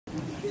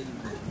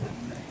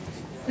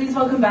Please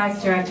welcome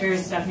back Director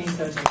Stephanie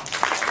Soechtig.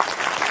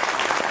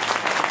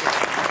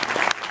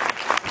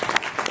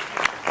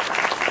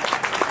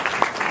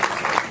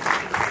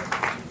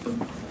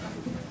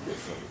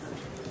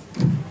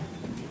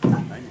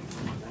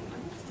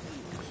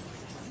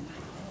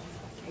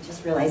 I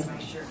just realized my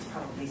shirt's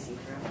probably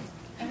see-through.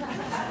 I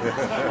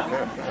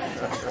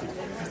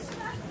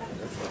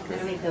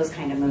don't make those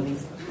kind of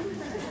movies.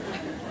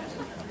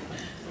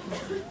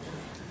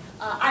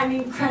 I'm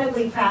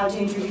incredibly proud to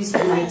introduce you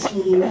to my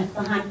team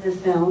behind the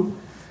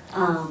film.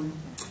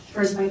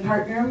 First, my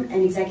partner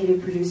and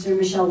executive producer,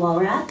 Michelle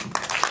Walrath.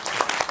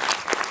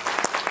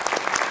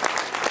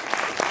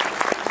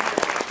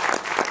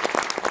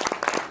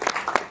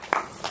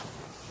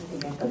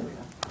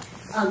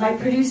 My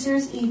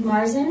producers, Eve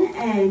Marzin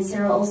and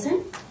Sarah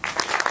Olson.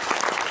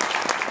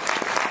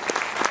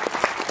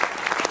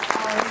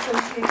 Our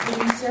associate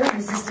producer and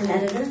assistant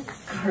editor,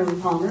 Carly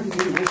Palmer, who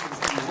didn't know she was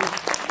coming up.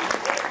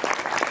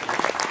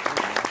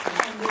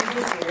 And the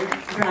wizard,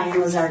 Brian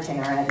Lazarte,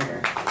 our editor.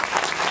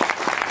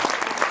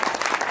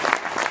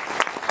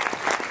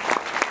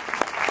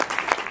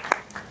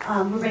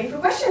 We're ready for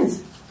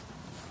questions.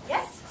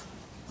 Yes?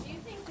 Do you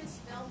think this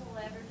film will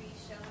ever be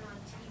shown on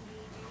TV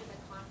due to the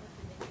conflict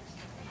of interest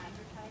with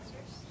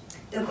advertisers?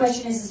 The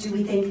question is, do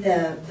we think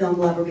the film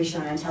will ever be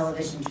shown on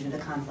television due to the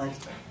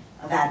conflict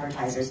of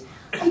advertisers?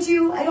 I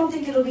do. I don't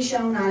think it'll be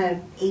shown on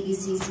a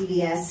ABC,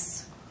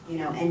 CBS,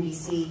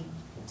 NBC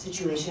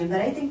situation,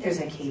 but I think there's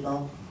a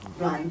cable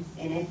run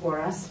in it for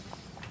us.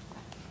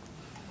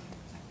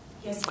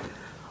 Yes?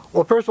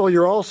 Well, first of all,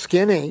 you're all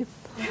skinny.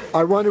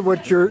 I wonder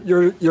what your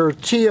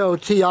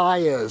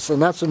TOTI is,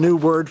 and that's a new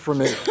word for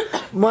me.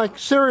 My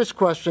serious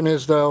question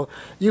is, though,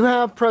 you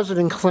have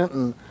President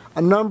Clinton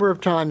a number of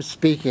times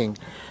speaking.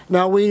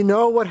 Now, we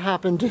know what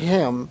happened to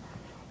him,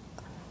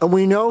 and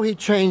we know he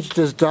changed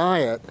his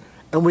diet,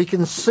 and we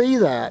can see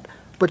that,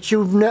 but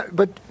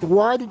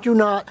why did you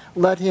not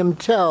let him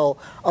tell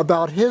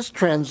about his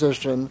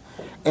transition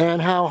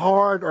and how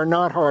hard or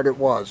not hard it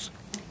was?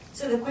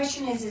 So the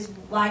question is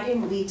why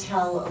didn't we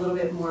tell a little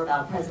bit more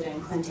about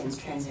President Clinton's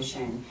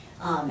transition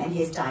and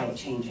his diet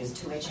changes,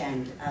 to which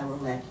end I will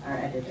let our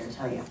editor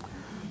tell you.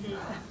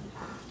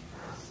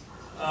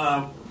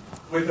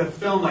 With a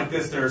film like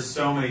this, there are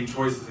so many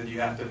choices that you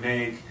have to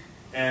make,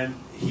 and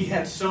he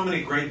had so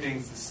many great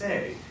things to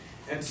say.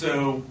 And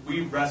so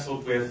we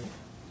wrestled with,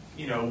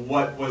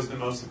 what was the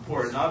most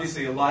important.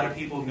 Obviously, a lot of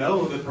people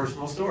know the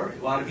personal story.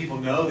 A lot of people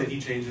know that he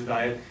changed his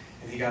diet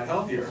and he got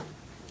healthier.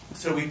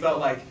 So we felt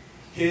like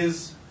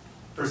his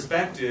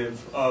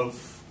perspective of,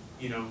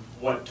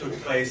 what took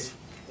place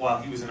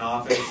while he was in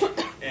office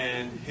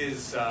and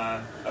his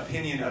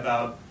opinion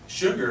about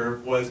sugar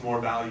was more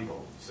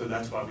valuable. So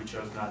that's why we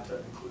chose not to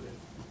include it.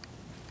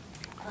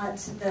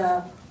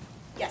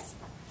 Yes.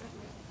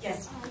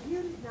 Yes.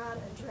 You did not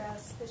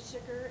address the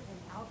sugar and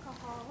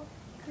alcohol.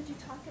 Could you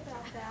talk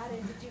about that,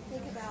 and did you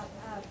think about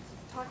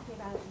talking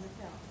about it in the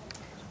film?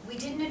 We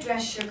didn't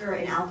address sugar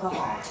and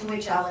alcohol, to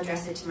which I'll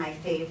address it to my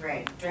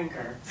favorite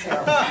drinker. So.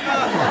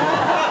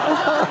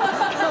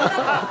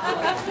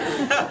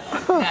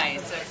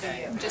 Nice,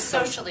 okay. Just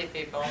socially,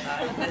 people.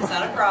 That's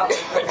not a problem.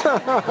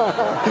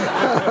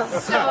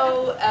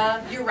 So,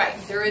 you're right.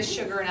 There is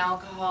sugar in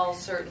alcohol.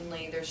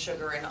 Certainly, there's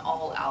sugar in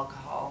all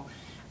alcohol.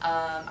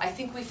 I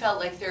think we felt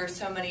like there are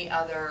so many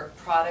other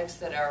products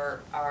that are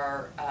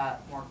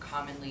more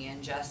commonly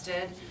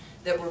ingested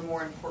that were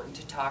more important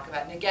to talk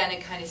about. And again,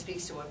 it kind of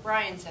speaks to what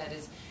Brian said,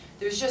 is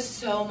there's just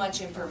so much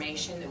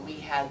information that we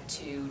had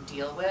to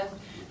deal with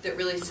that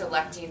really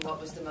selecting what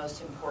was the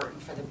most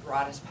important for the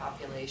broadest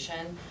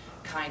population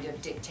kind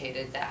of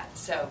dictated that.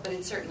 So, but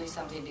it's certainly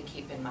something to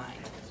keep in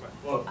mind.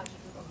 Well,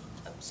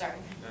 sorry.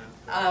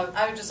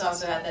 I would just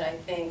also add that I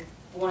think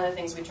one of the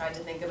things we tried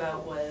to think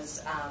about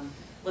was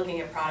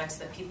looking at products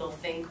that people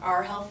think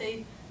are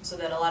healthy, so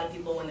that a lot of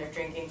people, when they're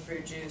drinking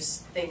fruit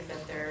juice, think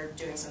that they're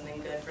doing something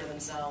good for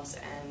themselves,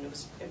 and it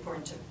was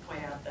important to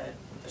point out that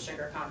the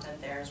sugar content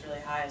there is really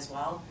high as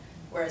well,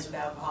 whereas with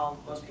alcohol,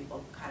 most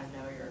people kind of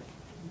know you're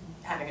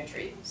having a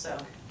treat, so.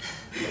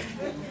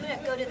 I'm going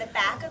to go to the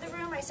back of the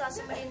room. I saw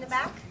somebody in the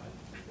back.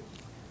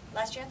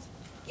 Last chance?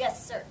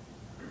 Yes, sir.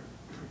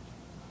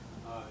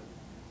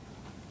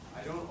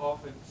 I don't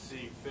often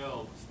see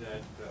films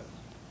that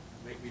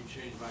make me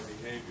change my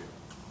behavior.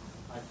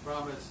 I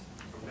promise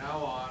from now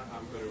on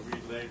I'm going to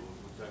read labels,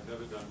 which I've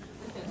never done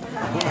before.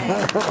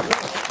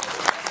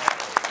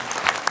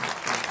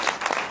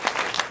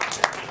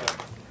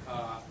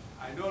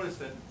 I noticed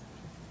that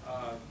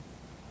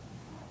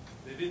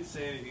they didn't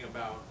say anything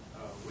about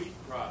wheat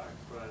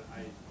products, but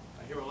I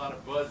hear a lot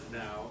of buzz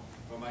now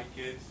from my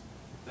kids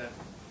that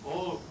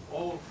all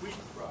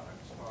wheat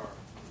products are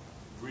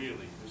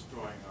really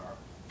destroying our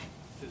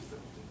system.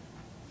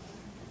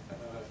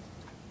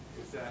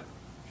 Is that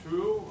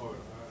true, or do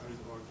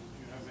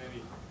you have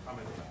any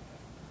comment about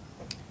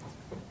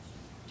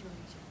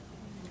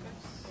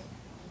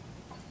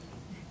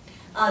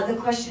that? The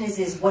question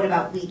is what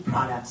about wheat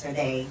products? Are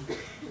they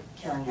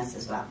killing us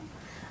as well?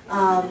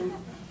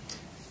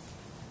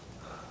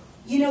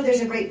 You know,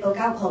 there's a great book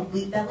out called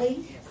Wheat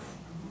Belly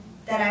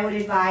that I would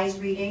advise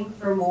reading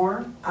for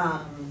more.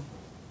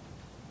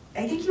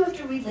 I think you have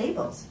to read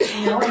labels,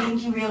 you know, I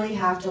think you really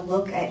have to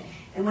look at,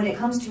 and when it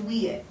comes to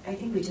wheat, I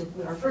think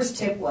our first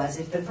tip was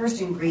if the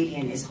first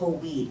ingredient is whole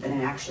wheat, then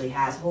it actually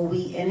has whole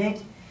wheat in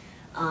it.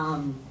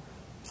 I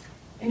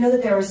know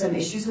that there are some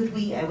issues with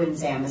wheat. I wouldn't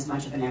say I'm as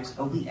much of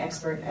a wheat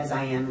expert as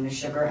I am a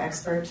sugar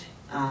expert,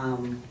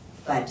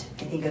 but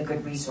I think a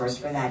good resource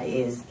for that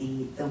is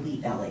the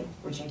Wheat Belly,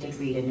 which I did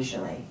read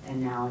initially,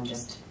 and now I'm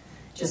just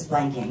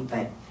blanking,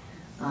 but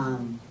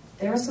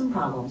there are some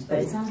problems, but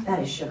it's not as bad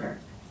as sugar.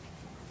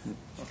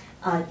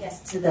 Yes,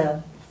 to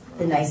the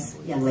nice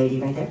young lady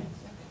right there.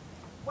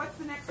 What's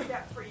the next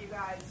step for you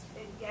guys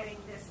in getting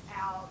this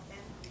out and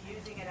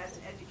using it as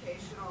an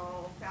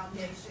educational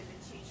foundation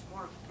to teach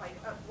more, like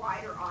a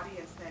wider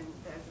audience than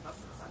us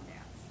at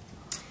Sundance?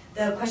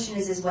 The question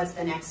is what's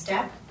the next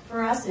step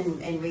for us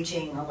in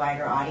reaching a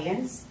wider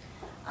audience?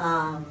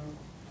 How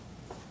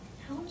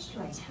much do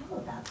I tell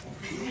about this?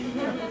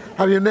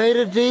 Have you made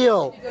a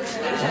deal?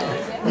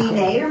 We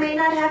may or may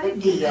not have a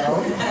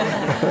deal.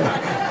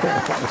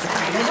 It's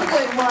kind of a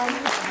good one.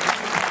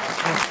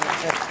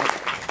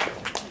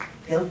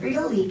 Feel free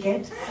to leak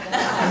it.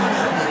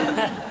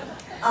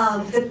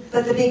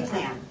 But the big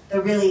plan, the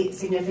really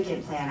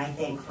significant plan, I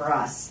think, for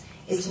us,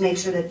 is to make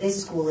sure that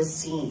this film is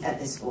seen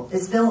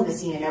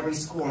in every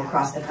school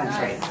across the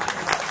country.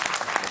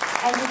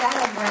 And with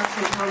that, we're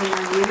actually counting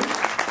on you,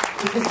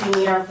 because we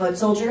need our foot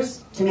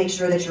soldiers to make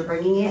sure that you're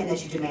bringing it and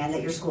that you demand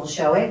that your school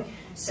show it.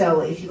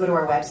 So if you go to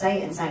our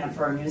website and sign up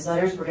for our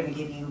newsletters, we're going to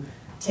give you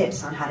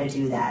tips on how to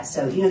do that.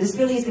 So, you know, this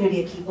really is going to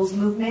be a people's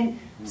movement.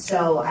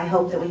 So I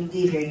hope that when you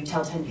leave here, you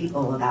tell 10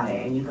 people about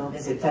it and you go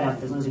visit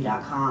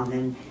fedupthemovie.com.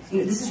 And, you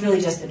know, this is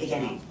really just the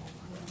beginning.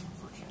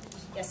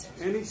 Yes, sir.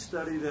 Any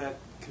study that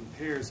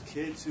compares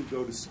kids who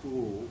go to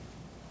school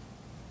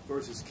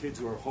versus kids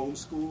who are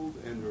homeschooled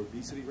and their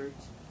obesity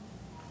rates?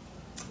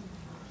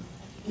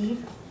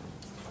 Eve?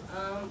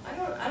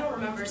 I don't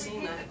remember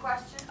seeing that.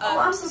 Question? Oh,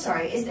 I'm so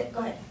sorry. Go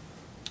ahead.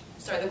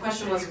 Sorry, the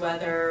question was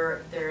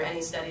whether there are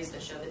any studies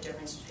that show the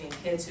difference between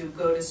kids who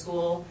go to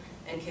school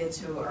and kids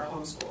who are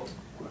homeschooled,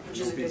 which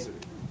is a good,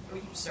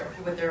 sorry,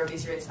 with their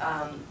obesity rates.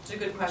 It's a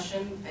good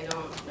question. I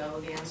don't know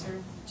the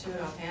answer to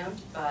it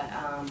offhand, but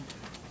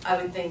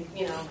I would think,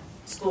 you know,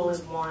 school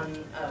is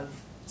one of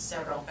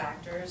several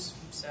factors,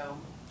 so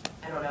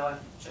I don't know if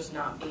just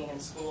not being in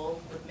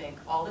school would make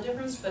all the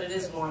difference, but it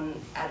is one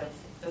out of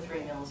the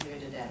 3 meals you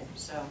eat a day.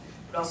 So it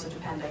would also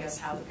depend, I guess,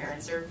 how the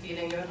parents are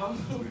feeding you at home.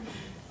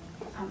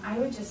 I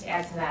would just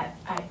add to that,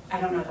 I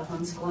don't know the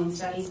homeschooling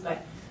studies,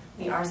 but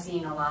we are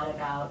seeing a lot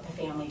about the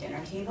family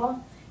dinner table,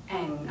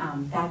 and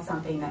that's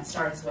something that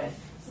starts with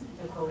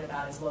the quote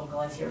about as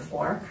local as your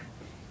fork.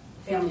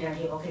 Family dinner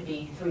table could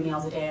be 3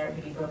 meals a day, or it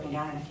could be broken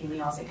down in a few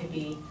meals. It could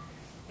be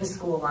the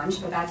school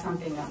lunch, but that's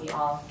something that we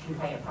all can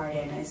play a part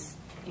in, is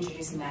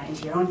introducing that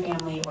into your own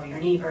family or your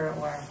neighbor,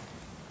 or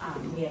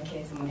we have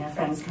kids and when their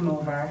friends come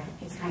over,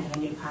 it's kind of a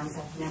new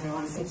concept and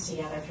everyone sits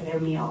together for their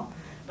meal.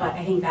 But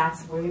I think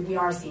that's where we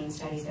are seeing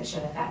studies that show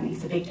that that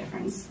makes a big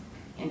difference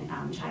in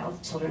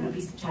childhood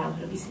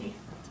obesity.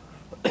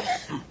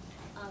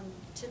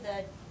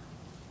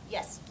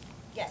 Yes.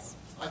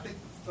 I think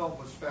the film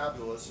was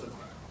fabulous, and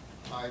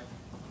I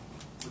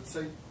would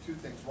say 2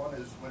 things. One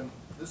is when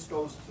this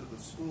goes to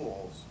the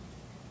schools,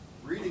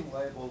 reading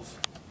labels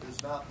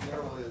is not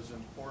nearly as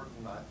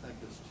important, I think,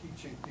 as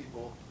teaching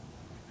people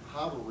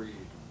how to read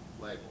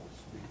labels,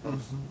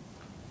 because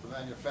the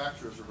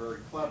manufacturers are very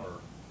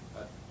clever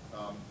at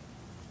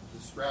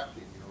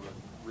distracting you and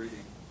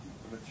reading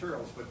the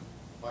materials. But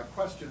my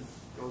question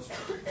goes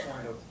to the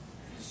point of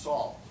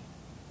salt,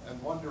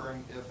 and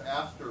wondering if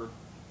after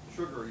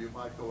sugar you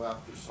might go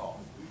after salt.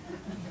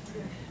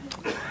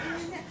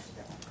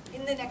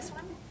 In the next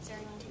one?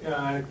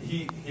 Sarah,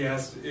 he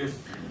asked if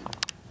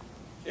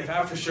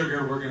after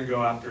sugar we're going to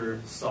go after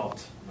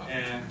salt,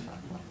 and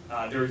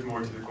there is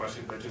more to the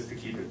question, but just to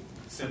keep it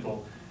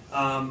simple,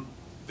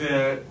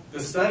 the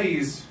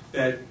studies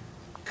that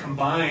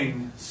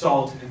combine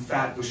salt and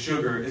fat with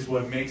sugar is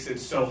what makes it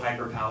so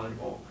hyper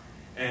palatable,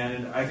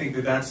 and I think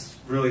that that's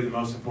really the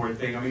most important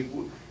thing. I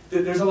mean,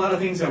 there's a lot of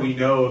things that we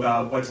know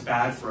about what's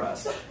bad for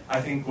us.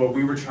 I think what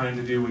we were trying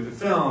to do with the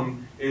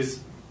film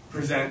is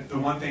present the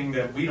one thing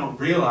that we don't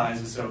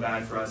realize is so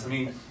bad for us. I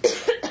mean,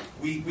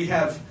 we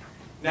have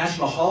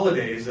national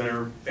holidays that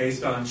are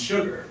based on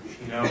sugar,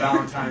 you know,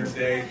 Valentine's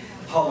Day,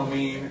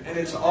 Halloween, and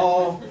it's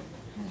all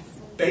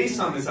based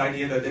on this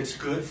idea that it's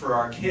good for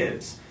our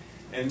kids.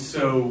 And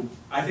so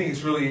I think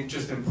it's really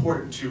just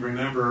important to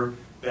remember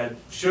that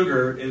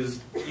sugar is,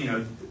 you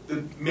know,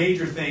 the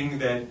major thing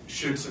that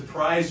should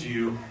surprise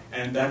you,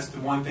 and that's the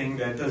one thing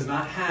that does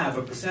not have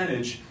a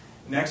percentage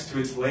next to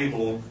its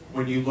label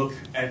when you look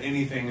at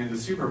anything in the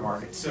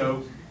supermarket.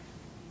 So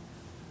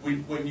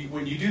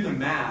when you do the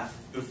math,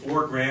 the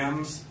 4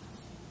 grams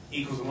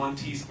equals 1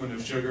 teaspoon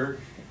of sugar.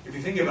 If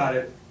you think about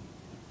it,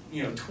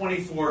 you know,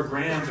 24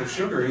 grams of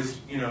sugar is,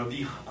 you know,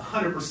 the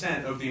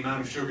 100% of the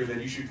amount of sugar that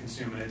you should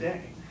consume in a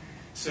day.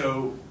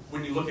 So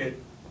when you look at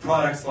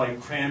products like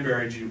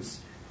cranberry juice,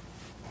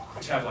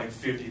 which have like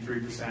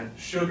 53%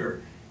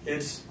 sugar,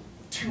 it's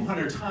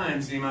 200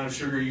 times the amount of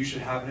sugar you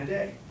should have in a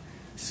day.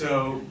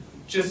 So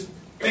just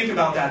think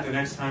about that the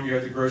next time you're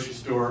at the grocery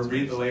store,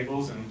 read the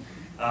labels,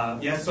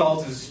 and yes,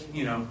 salt is,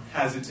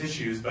 has its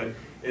issues, but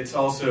it's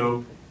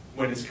also,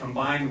 when it's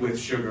combined with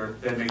sugar,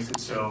 that makes it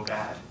so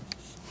bad.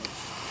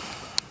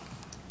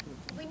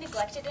 We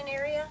neglected an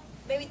area,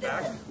 maybe the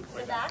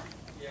back?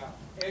 Yeah,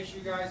 as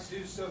you guys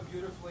do so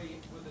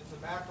beautifully with the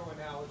tobacco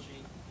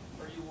analogy,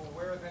 are you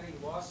aware of any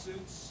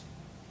lawsuits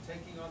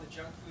taking on the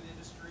junk food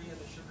industry and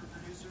the sugar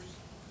producers?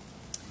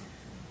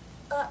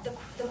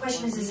 The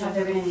question is have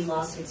there been any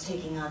lawsuits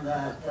taking on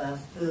the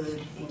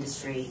food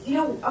industry?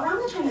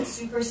 Around the time that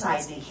Super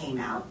Size Me came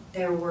out,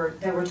 there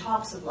were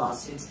talks of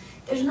lawsuits.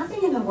 There's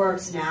nothing in the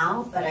works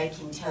now, but I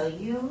can tell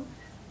you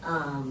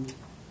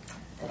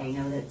that I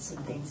know that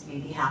some things may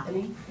be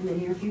happening in the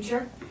near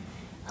future.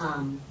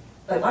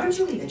 But why don't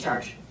you lead the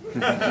charge?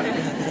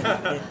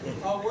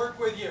 I'll work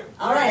with you.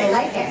 All right, I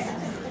like it.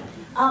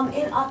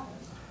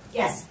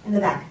 Yes, in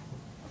the back.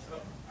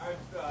 So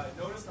I've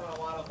noticed on a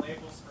lot of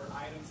labels for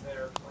items that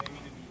are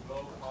claiming to be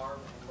low carb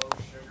and low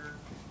sugar,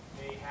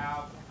 they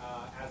have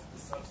as the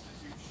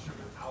substitute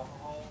sugar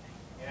alcohol.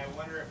 And I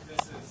wonder if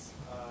this is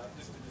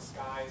just a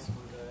disguise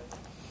for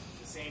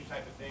the same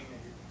type of thing that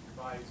your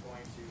body's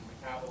going to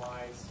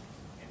metabolize,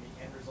 and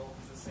the end result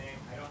is the same.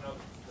 I don't know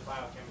the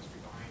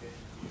biochemistry behind it.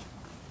 If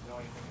you know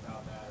anything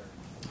about that?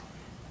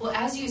 Well,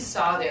 as you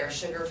saw there,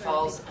 sugar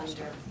falls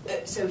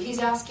under. So he's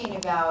asking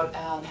about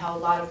how a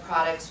lot of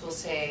products will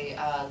say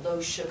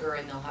low sugar,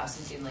 and they'll have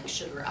something like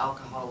sugar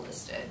alcohol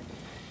listed.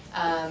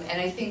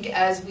 And I think,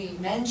 as we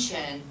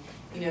mentioned,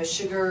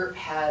 sugar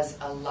has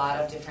a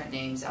lot of different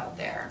names out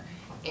there,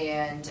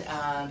 and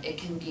it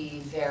can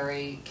be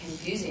very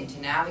confusing to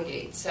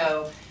navigate.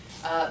 So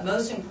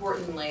most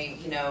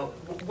importantly,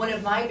 one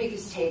of my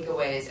biggest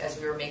takeaways as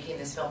we were making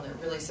this film that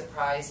really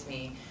surprised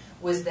me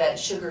was that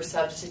sugar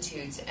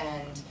substitutes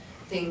and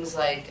things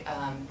like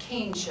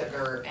cane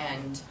sugar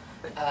and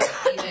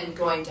even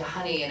going to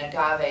honey and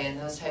agave and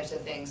those types of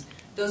things,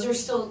 those are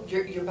still,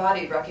 your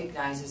body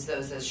recognizes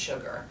those as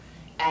sugar,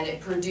 and it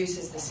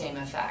produces the same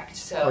effect.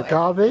 So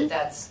agave?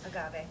 That's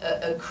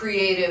a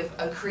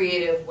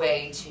creative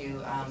way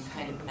to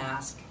kind of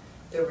mask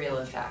the real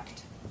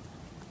effect.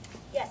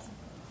 Yes.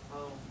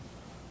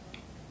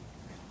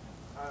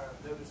 I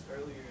noticed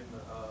earlier in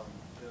the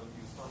film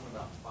you was talking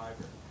about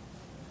fiber.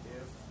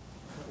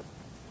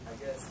 I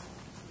guess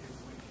if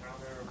we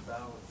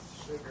counterbalance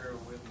sugar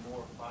with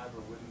more fiber,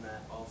 wouldn't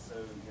that also,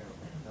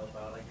 help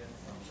out, I guess,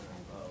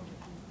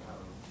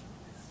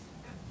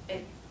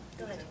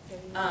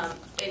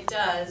 It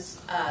does.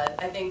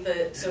 I think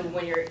so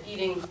when you're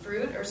eating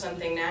fruit or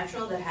something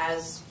natural that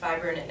has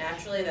fiber in it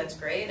naturally, that's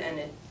great, and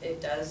it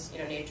does,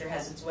 nature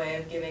has its way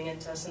of giving it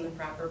to us in the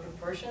proper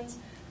proportions.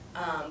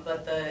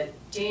 But the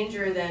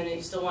danger then,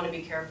 you still want to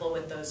be careful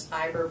with those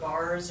fiber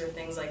bars or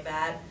things like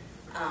that,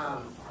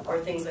 or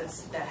things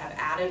that have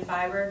added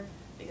fiber,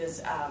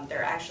 because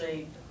they're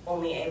actually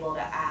only able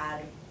to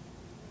add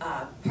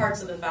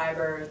parts of the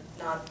fiber,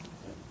 not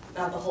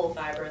the whole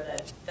fiber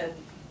that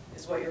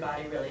is what your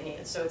body really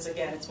needs. So it's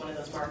one of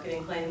those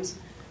marketing claims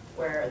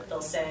where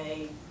they'll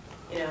say,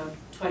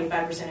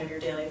 25% of your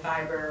daily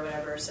fiber or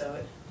whatever. So,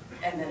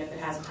 and then if it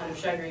has a ton of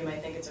sugar, you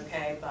might think it's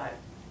okay, but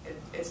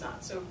it's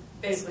not. So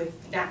basically,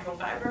 natural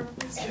fiber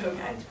is okay.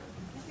 I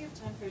think we have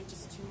time for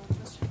just 2 more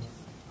questions.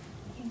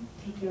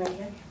 Take you right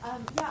here.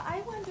 Yeah,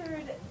 I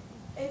wondered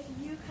if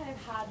you kind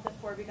of had the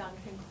foregone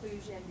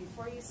conclusion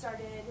before you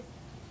started.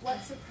 What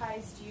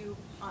surprised you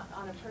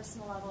on a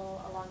personal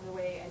level along the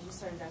way as you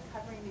started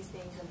uncovering these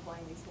things and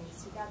pulling these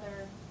things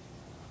together?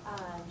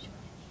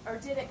 Or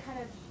did it kind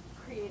of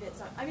create its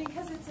own? I mean,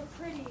 because it's a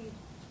pretty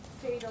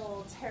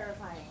fatal,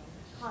 terrifying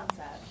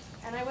concept.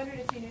 And I wondered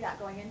if you knew that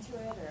going into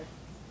it, or...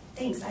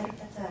 Thanks.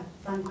 That's a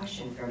fun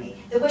question for me.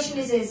 The question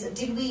is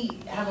did we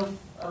have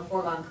a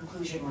foregone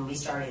conclusion when we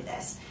started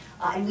this?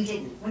 And we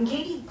didn't. When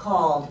Katie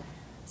called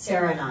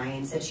Sarah and I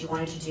and said she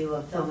wanted to do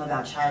a film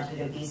about childhood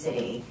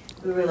obesity,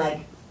 we were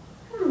like,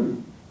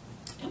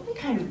 don't we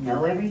kind of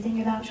know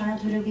everything about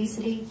childhood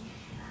obesity?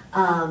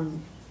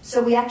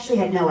 So we actually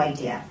had no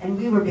idea. And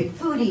we were big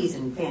foodies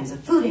and fans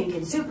of Food Inc.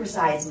 and Super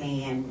Size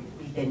Me, and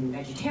we've been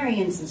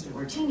vegetarians since we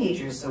were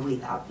teenagers, so we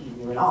thought we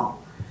knew it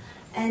all.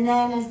 And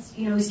then as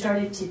we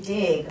started to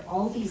dig,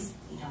 all these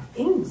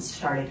things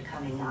started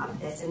coming up.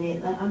 And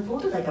it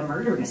unfolded like a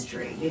murder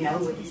mystery,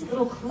 with these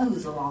little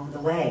clues along the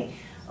way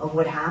of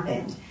what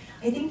happened.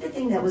 I think the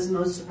thing that was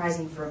most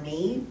surprising for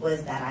me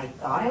was that I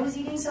thought I was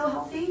eating so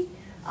healthy,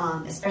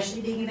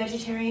 especially being a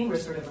vegetarian. We're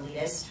sort of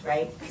elitist,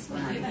 right? Because we're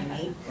not eating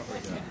meat.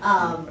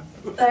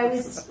 But I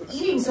was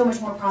eating so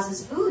much more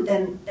processed food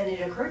than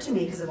it occurred to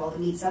me because of all the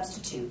meat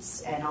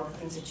substitutes and all the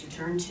things that you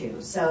turn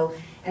to. So,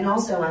 and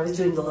also I was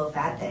doing the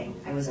low-fat thing.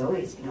 I was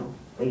always,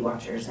 Weight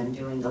Watchers and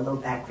doing the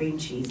low-fat cream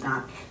cheese,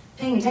 not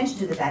paying attention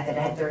to the fact that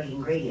it had 30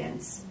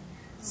 ingredients.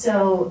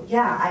 So,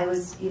 yeah, I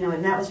was,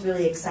 and that was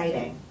really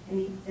exciting.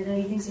 Did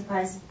anything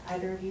surprise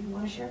either of you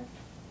want to share?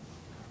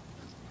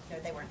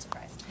 they weren't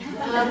surprised.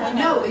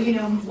 No, you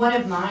know, one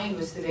of mine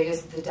was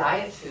the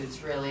diet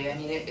foods, really. I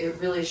mean, it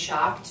really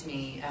shocked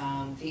me,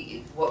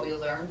 what we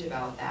learned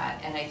about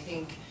that. And I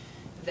think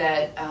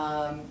that,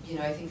 you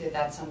know, I think that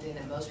that's something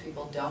that most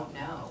people don't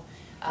know.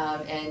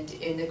 And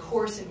in the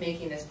course of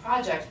making this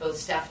project, both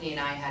Stephanie and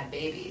I had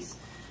babies,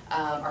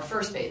 our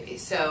first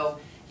babies. So,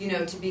 you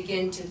know, to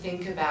begin to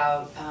think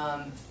about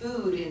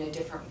food in a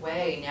different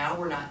way, now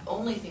we're not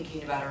only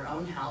thinking about our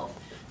own health,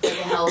 but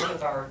the health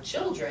of our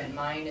children.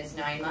 Mine is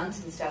 9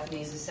 months and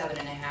Stephanie's is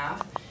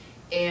 7.5.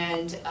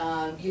 And,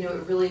 you know,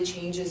 it really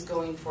changes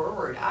going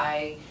forward.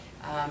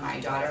 My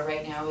daughter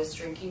right now is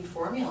drinking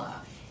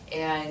formula.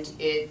 And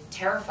it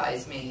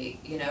terrifies me,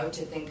 you know,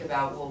 to think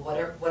about, well,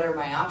 what are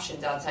my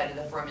options outside of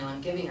the formula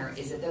I'm giving her?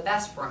 Is it the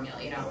best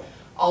formula? You know,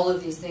 all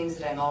of these things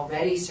that I'm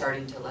already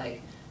starting to,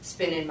 like,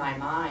 spin in my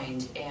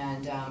mind.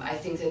 And I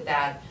think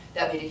that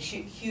made a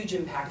huge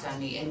impact on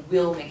me and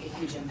will make a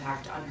huge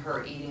impact on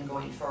her eating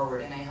going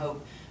forward. And I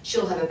hope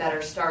she'll have a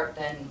better start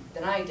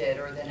than I did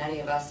or than any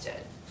of us did.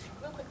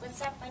 Real quick,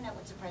 let's find out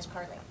what surprised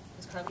Carly,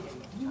 because Carly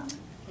didn't get to talk.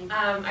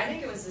 I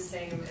think it was the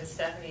same as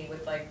Stephanie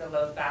with like the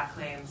low fat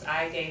claims.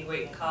 I gained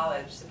weight in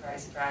college,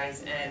 surprise,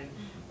 surprise, and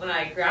when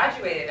I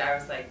graduated I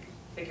was like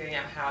figuring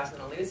out how I was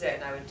going to lose it,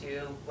 and I would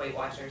do Weight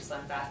Watchers,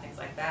 Slim Fast, things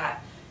like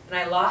that. And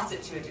I lost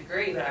it to a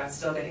degree, but I was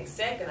still getting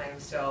sick, and I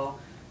was still,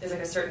 there's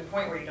like a certain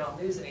point where you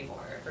don't lose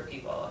anymore for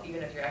people,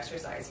 even if you're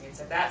exercising. And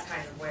so that's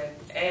kind of when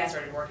A, I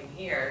started working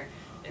here,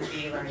 and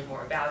B, learning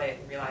more about it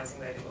and realizing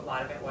that a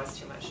lot of it was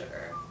too much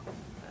sugar.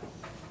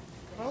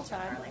 Well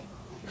done.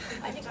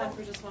 I think time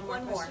for just one more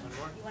question.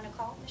 You want to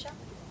call, Michelle?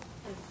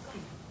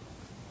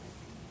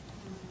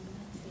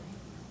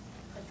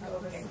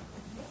 Over here.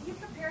 If you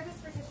prepare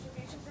this for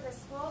distribution to the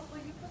schools,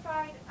 will you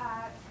provide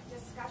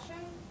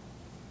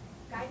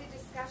guided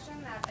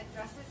discussion that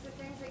addresses the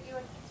things that you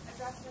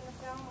addressed in the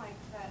film, like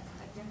the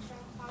addiction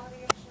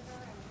quality of sugar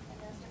and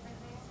those different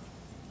things?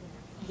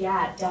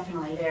 Yeah,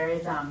 definitely. There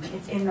is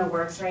it's in the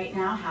works right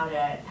now how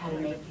to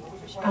make.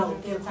 Oh,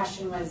 the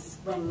question was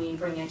when we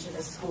bring it to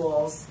the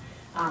schools,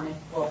 if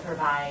we'll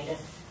provide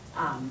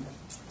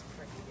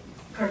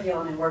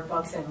curriculum and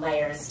workbooks and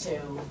layers to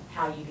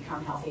how you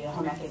become healthy. The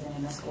home ec isn't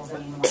in the schools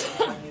anymore.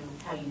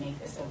 How you make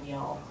this a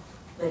real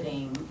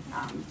living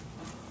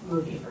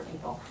movie for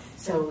people.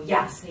 So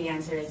yes, the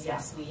answer is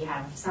yes. We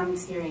have some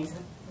experience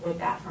with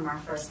that from our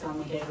first film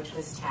we did, which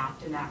was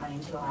Tapped, and that went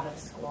into a lot of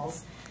the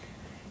schools.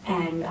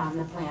 And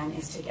the plan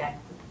is to get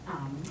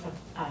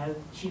a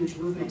huge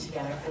movement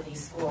together for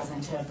these schools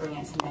and to bring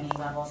it to many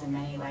levels and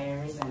many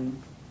layers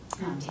and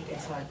take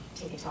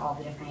it to all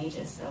the different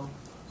ages. So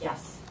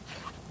yes.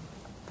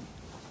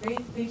 Great.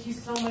 Thank you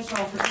so much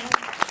all for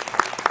coming.